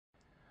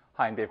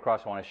Hi, I'm Dave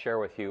Cross. I want to share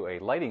with you a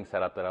lighting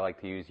setup that I like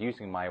to use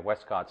using my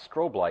Westcott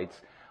strobe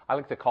lights. I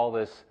like to call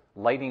this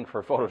lighting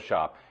for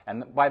Photoshop.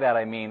 And by that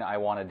I mean I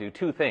want to do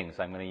two things.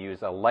 I'm going to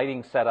use a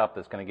lighting setup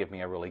that's going to give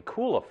me a really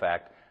cool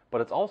effect,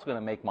 but it's also going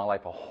to make my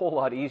life a whole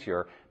lot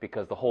easier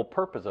because the whole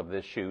purpose of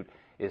this shoot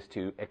is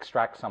to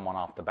extract someone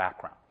off the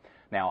background.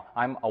 Now,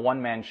 I'm a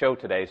one-man show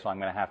today, so I'm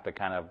going to have to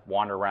kind of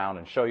wander around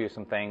and show you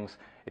some things.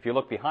 If you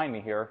look behind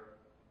me here,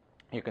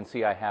 you can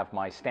see I have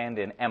my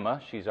stand-in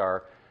Emma. She's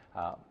our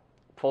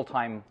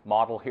full-time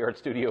model here at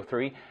Studio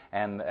 3,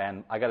 and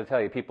I got to tell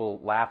you, people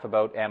laugh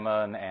about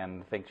Emma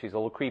and think she's a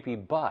little creepy,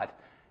 but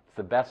it's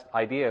the best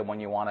idea when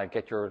you want to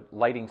get your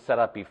lighting set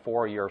up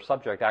before your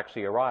subject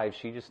actually arrives.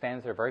 She just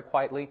stands there very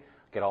quietly,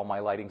 get all my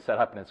lighting set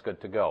up, and it's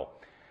good to go.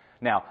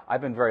 Now,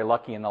 I've been very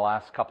lucky in the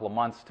last couple of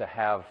months to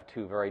have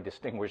two very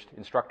distinguished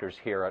instructors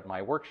here at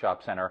my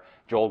workshop center,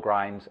 Joel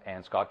Grimes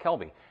and Scott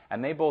Kelby.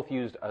 And they both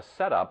used a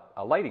setup,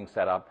 a lighting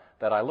setup,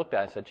 that I looked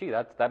at and said, gee,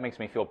 that makes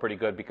me feel pretty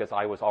good because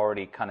I was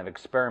already kind of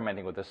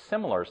experimenting with a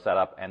similar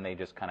setup and they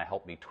just kind of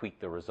helped me tweak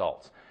the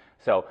results.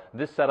 So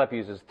this setup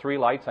uses 3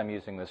 lights. I'm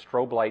using the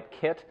strobe light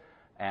kit,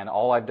 and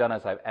all I've done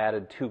is I've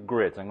added 2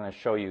 grids. I'm going to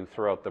show you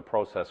throughout the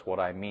process what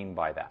I mean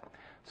by that.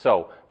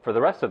 So for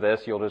the rest of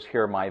this, you'll just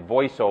hear my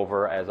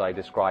voiceover as I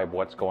describe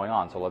what's going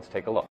on. So let's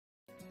take a look.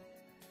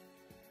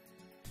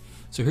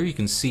 So here you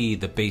can see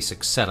the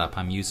basic setup.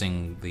 I'm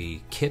using the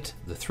kit,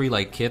 the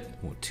 3-light kit,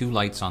 with 2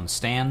 lights on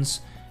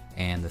stands,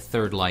 and the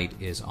 3rd light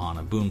is on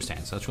a boom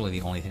stand. So that's really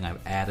the only thing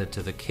I've added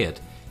to the kit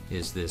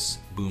is this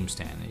boom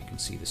stand. And you can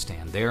see the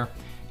stand there.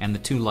 And the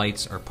 2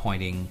 lights are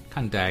pointing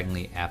kind of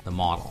diagonally at the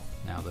model.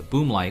 Now the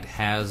boom light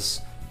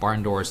has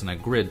barn doors and a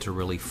grid to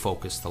really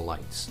focus the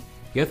lights.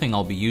 The other thing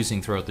I'll be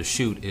using throughout the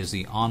shoot is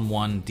the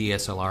On1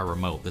 DSLR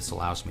remote. This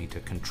allows me to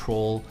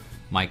control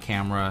my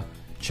camera,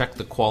 check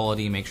the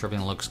quality, make sure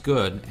everything looks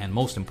good, and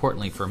most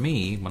importantly for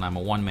me, when I'm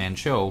a one-man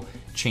show,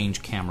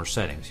 change camera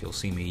settings. You'll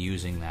see me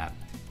using that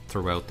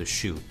throughout the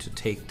shoot to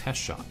take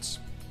test shots.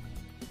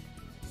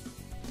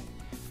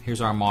 Here's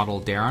our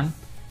model Darren,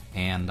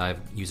 and I'm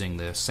using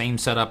the same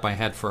setup I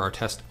had for our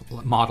test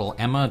model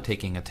Emma,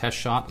 taking a test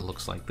shot. It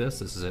looks like this.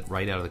 This is it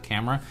right out of the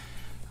camera.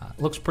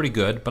 It looks pretty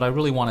good, but I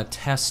really want to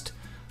test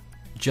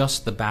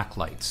just the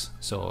backlights.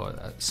 So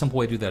a simple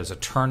way to do that is to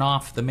turn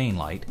off the main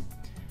light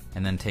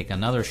and then take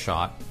another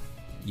shot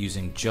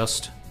using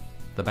just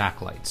the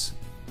backlights.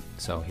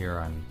 So here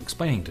I'm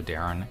explaining to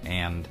Darren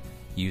and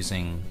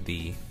using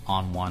the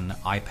On1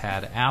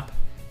 iPad app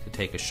to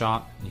take a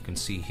shot. You can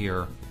see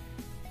here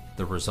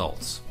the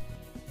results.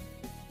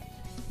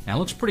 Now it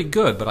looks pretty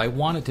good, but I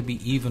want it to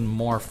be even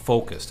more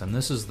focused, and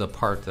this is the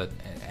part that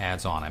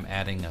adds on. I'm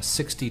adding a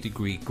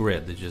 60-degree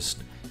grid that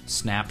just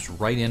snaps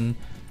right in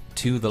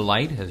to the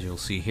light, as you'll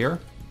see here.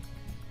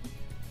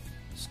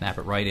 Snap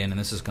it right in, and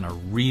this is going to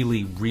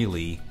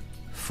really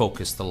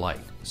focus the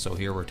light. So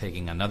here we're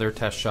taking another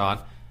test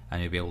shot,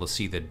 and you'll be able to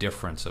see the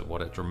difference of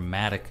what a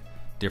dramatic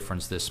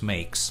difference this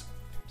makes.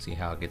 See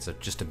how it gets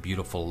just a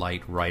beautiful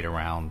light right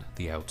around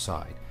the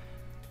outside.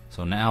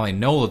 So now I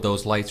know that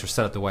those lights are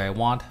set up the way I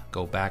want.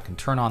 Go back and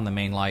turn on the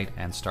main light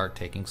and start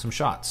taking some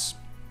shots.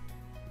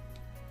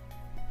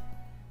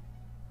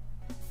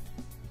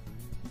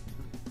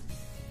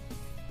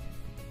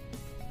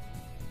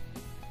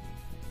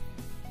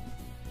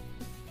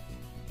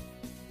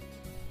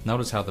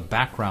 Notice how the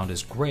background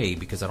is gray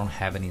because I don't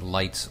have any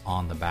lights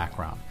on the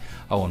background.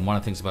 Oh, and one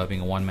of the things about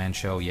being a one-man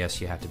show, yes,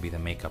 you have to be the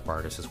makeup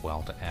artist as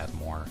well to add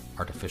more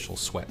artificial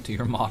sweat to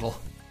your model.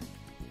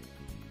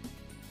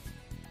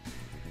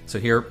 So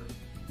here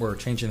we're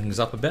changing things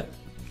up a bit.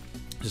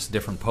 Just a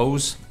different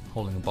pose,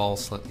 holding the ball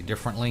slightly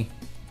differently.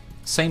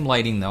 Same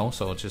lighting though,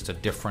 so it's just a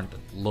different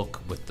look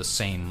with the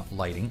same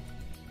lighting.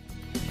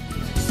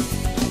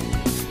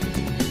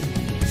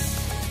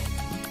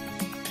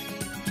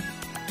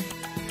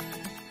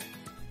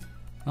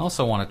 I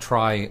also want to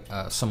try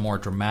some more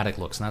dramatic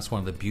looks, and that's one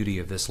of the beauty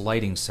of this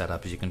lighting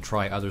setup is you can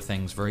try other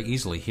things very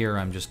easily. Here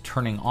I'm just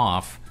turning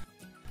off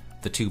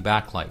the 2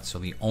 backlights, so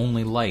the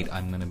only light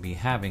I'm going to be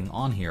having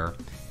on here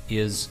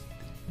is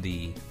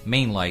the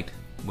main light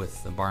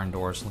with the barn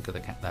doors. Look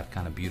at that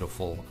kind of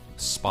beautiful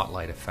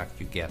spotlight effect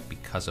you get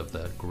because of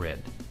the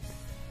grid.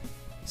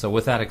 So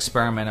with that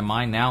experiment in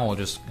mind, now we're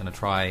just going to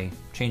try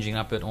changing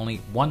up it only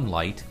 1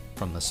 light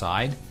from the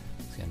side.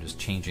 See, I'm just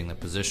changing the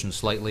position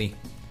slightly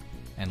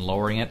and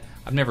lowering it.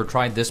 I've never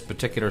tried this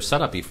particular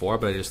setup before,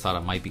 but I just thought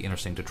it might be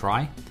interesting to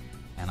try.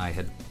 And I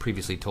had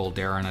previously told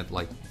Darren I'd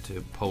like to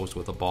pose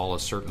with a ball a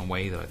certain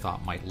way that I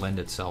thought might lend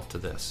itself to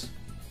this.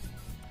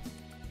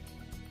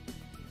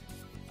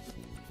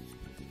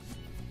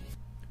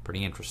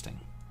 Pretty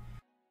interesting.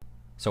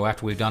 So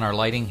after we've done our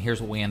lighting,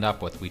 here's what we end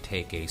up with. We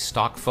take a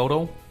stock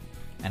photo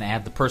and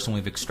add the person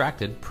we've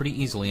extracted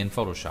pretty easily in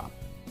Photoshop.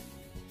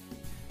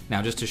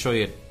 Now just to show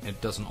you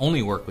it doesn't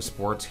only work with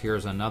sports,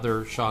 here's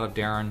another shot of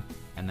Darren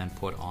and then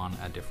put on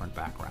a different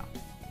background.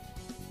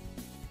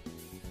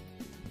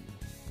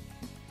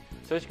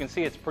 So as you can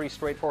see, it's a pretty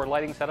straightforward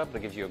lighting setup that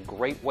gives you a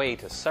great way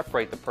to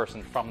separate the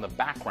person from the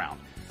background.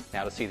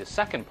 Now to see the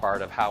second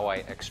part of how I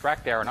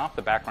extract Darren off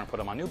the background, put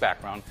him on new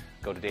background,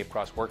 go to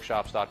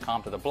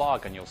davecrossworkshops.com to the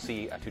blog and you'll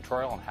see a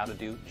tutorial on how to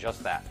do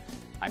just that.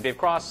 I'm Dave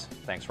Cross.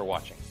 Thanks for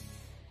watching.